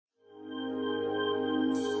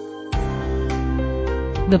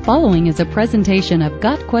The following is a presentation of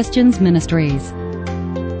Got Questions Ministries.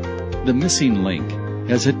 The missing link.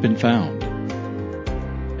 Has it been found?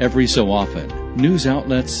 Every so often, news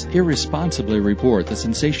outlets irresponsibly report the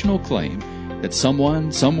sensational claim that someone,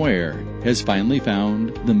 somewhere, has finally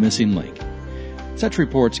found the missing link. Such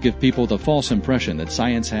reports give people the false impression that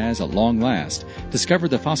science has, at long last,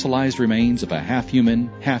 discovered the fossilized remains of a half-human,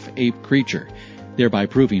 half-ape creature, thereby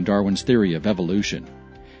proving Darwin's theory of evolution.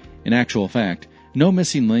 In actual fact, no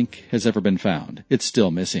missing link has ever been found. It's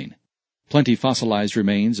still missing. Plenty fossilized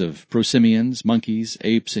remains of prosimians, monkeys,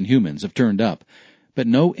 apes, and humans have turned up, but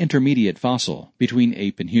no intermediate fossil between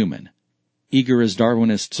ape and human. Eager as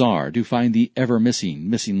Darwinists are to find the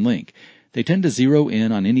ever-missing link, they tend to zero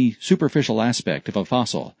in on any superficial aspect of a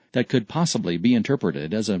fossil that could possibly be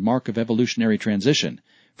interpreted as a mark of evolutionary transition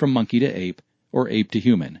from monkey to ape or ape to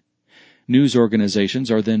human. News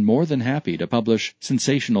organizations are then more than happy to publish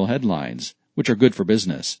sensational headlines, which are good for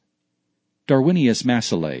business. Darwinius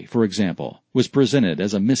massillae, for example, was presented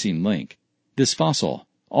as a missing link. This fossil,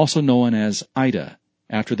 also known as Ida,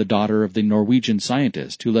 after the daughter of the Norwegian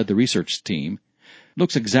scientist who led the research team,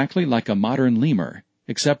 looks exactly like a modern lemur,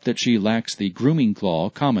 except that she lacks the grooming claw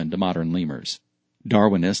common to modern lemurs.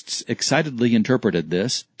 Darwinists excitedly interpreted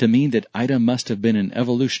this to mean that Ida must have been an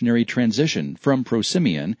evolutionary transition from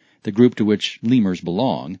prosimian, the group to which lemurs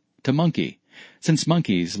belong, to monkey, since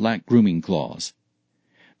monkeys lack grooming claws.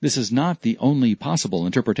 This is not the only possible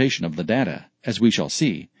interpretation of the data, as we shall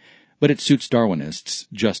see, but it suits Darwinists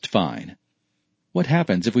just fine. What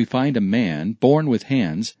happens if we find a man born with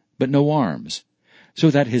hands but no arms,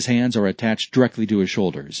 so that his hands are attached directly to his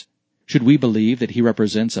shoulders? Should we believe that he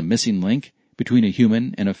represents a missing link between a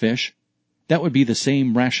human and a fish? That would be the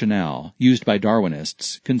same rationale used by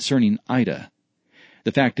Darwinists concerning Ida.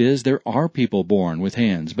 The fact is, there are people born with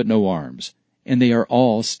hands but no arms, and they are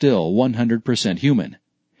all still 100% human.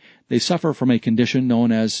 They suffer from a condition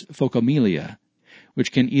known as phocomelia,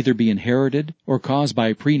 which can either be inherited or caused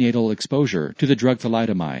by prenatal exposure to the drug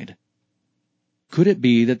thalidomide. Could it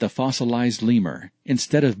be that the fossilized lemur,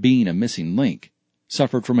 instead of being a missing link,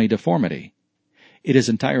 suffered from a deformity? It is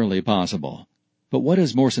entirely possible. But what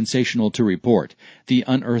is more sensational to report, the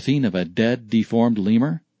unearthing of a dead, deformed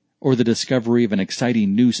lemur, or the discovery of an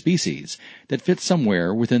exciting new species that fits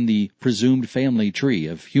somewhere within the presumed family tree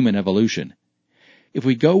of human evolution? If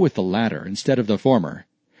we go with the latter instead of the former,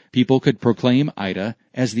 people could proclaim Ida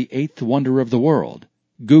as the eighth wonder of the world.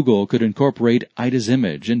 Google could incorporate Ida's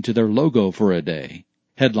image into their logo for a day.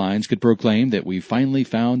 Headlines could proclaim that we finally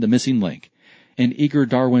found the missing link, and eager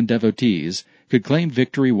Darwin devotees could claim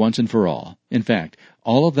victory once and for all. In fact,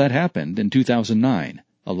 all of that happened in 2009.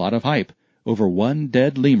 A lot of hype over one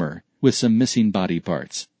dead lemur with some missing body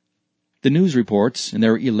parts. The news reports, in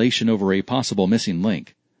their elation over a possible missing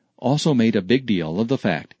link, also made a big deal of the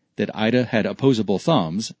fact that Ida had opposable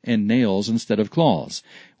thumbs and nails instead of claws,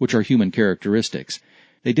 which are human characteristics.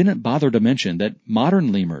 They didn't bother to mention that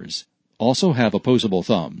modern lemurs also have opposable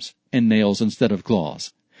thumbs and nails instead of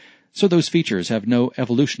claws. So those features have no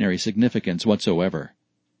evolutionary significance whatsoever.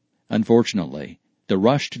 Unfortunately, the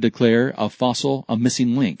rush to declare a fossil a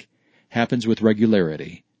missing link happens with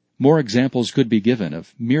regularity. More examples could be given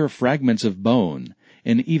of mere fragments of bone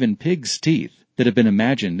and even pigs' teeth that have been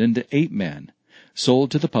imagined into ape men,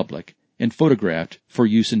 sold to the public, and photographed for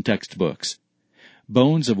use in textbooks.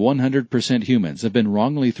 Bones of 100% humans have been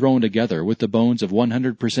wrongly thrown together with the bones of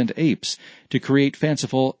 100% apes to create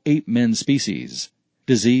fanciful ape-men species.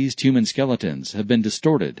 Diseased human skeletons have been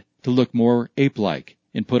distorted to look more ape-like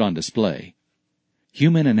and put on display.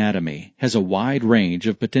 Human anatomy has a wide range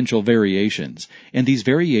of potential variations, and these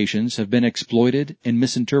variations have been exploited and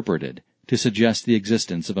misinterpreted to suggest the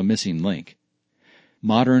existence of a missing link.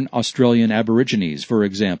 Modern Australian Aborigines, for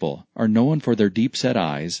example, are known for their deep-set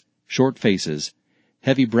eyes, short faces,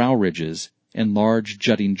 heavy brow ridges, and large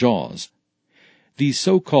jutting jaws. These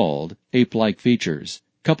so-called ape-like features,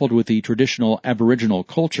 coupled with the traditional Aboriginal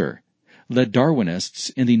culture, led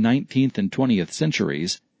Darwinists in the 19th and 20th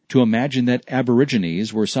centuries to imagine that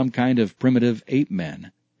Aborigines were some kind of primitive ape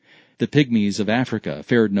men. The pygmies of Africa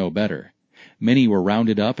fared no better. Many were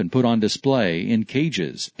rounded up and put on display in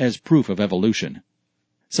cages as proof of evolution.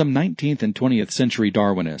 Some 19th and 20th century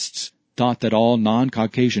Darwinists thought that all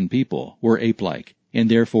non-Caucasian people were ape-like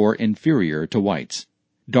and therefore inferior to whites.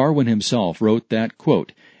 Darwin himself wrote that,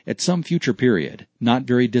 quote, "At some future period, not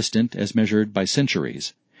very distant as measured by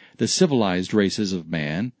centuries, the civilized races of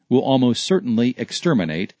man will almost certainly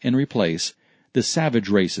exterminate and replace the savage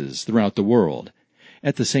races throughout the world.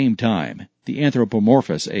 At the same time, the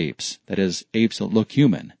anthropomorphous apes, that is, apes that look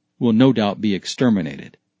human, will no doubt be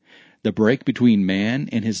exterminated. The break between man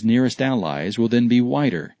and his nearest allies will then be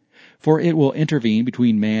wider, for it will intervene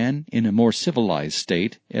between man in a more civilized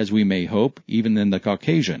state, as we may hope, even than the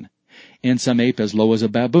Caucasian, and some ape as low as a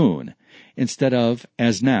baboon, instead of,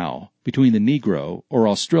 as now, between the Negro or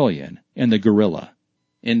Australian and the gorilla.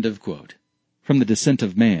 End of quote. From The Descent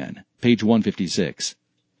of Man, page 156.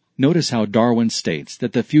 Notice how Darwin states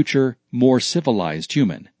that the future, more civilized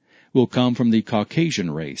human will come from the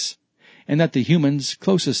Caucasian race, and that the humans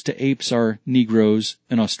closest to apes are Negroes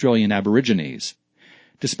and Australian Aborigines,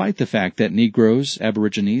 despite the fact that Negroes,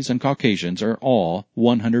 Aborigines, and Caucasians are all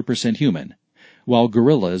 100% human, while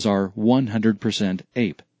gorillas are 100%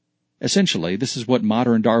 ape. Essentially, this is what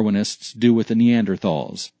modern Darwinists do with the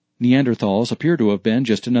Neanderthals. Neanderthals appear to have been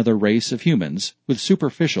just another race of humans with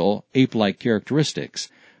superficial, ape-like characteristics,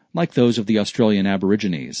 like those of the Australian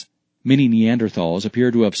Aborigines. Many Neanderthals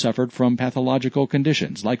appear to have suffered from pathological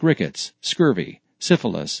conditions like rickets, scurvy,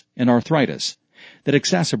 syphilis, and arthritis that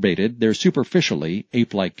exacerbated their superficially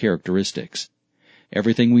ape-like characteristics.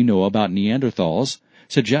 Everything we know about Neanderthals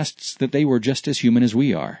suggests that they were just as human as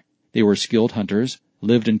we are. They were skilled hunters,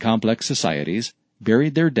 lived in complex societies,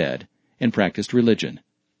 buried their dead, and practiced religion.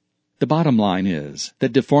 The bottom line is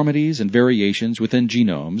that deformities and variations within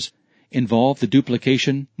genomes involve the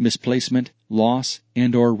duplication, misplacement, loss,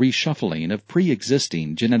 and/or reshuffling of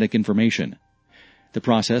pre-existing genetic information. The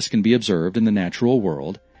process can be observed in the natural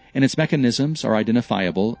world, and its mechanisms are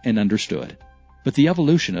identifiable and understood. But the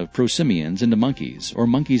evolution of prosimians into monkeys, or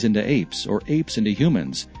monkeys into apes, or apes into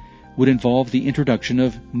humans, would involve the introduction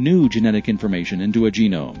of new genetic information into a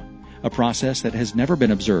genome, a process that has never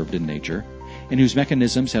been observed in nature, and whose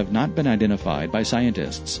mechanisms have not been identified by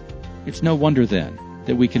scientists. It's no wonder, then,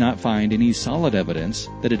 that we cannot find any solid evidence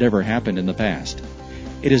that it ever happened in the past.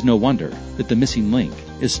 It is no wonder that the missing link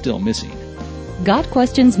is still missing. Got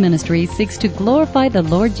Questions Ministry seeks to glorify the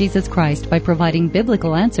Lord Jesus Christ by providing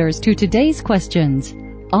biblical answers to today's questions.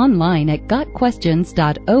 Online at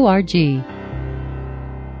gotquestions.org.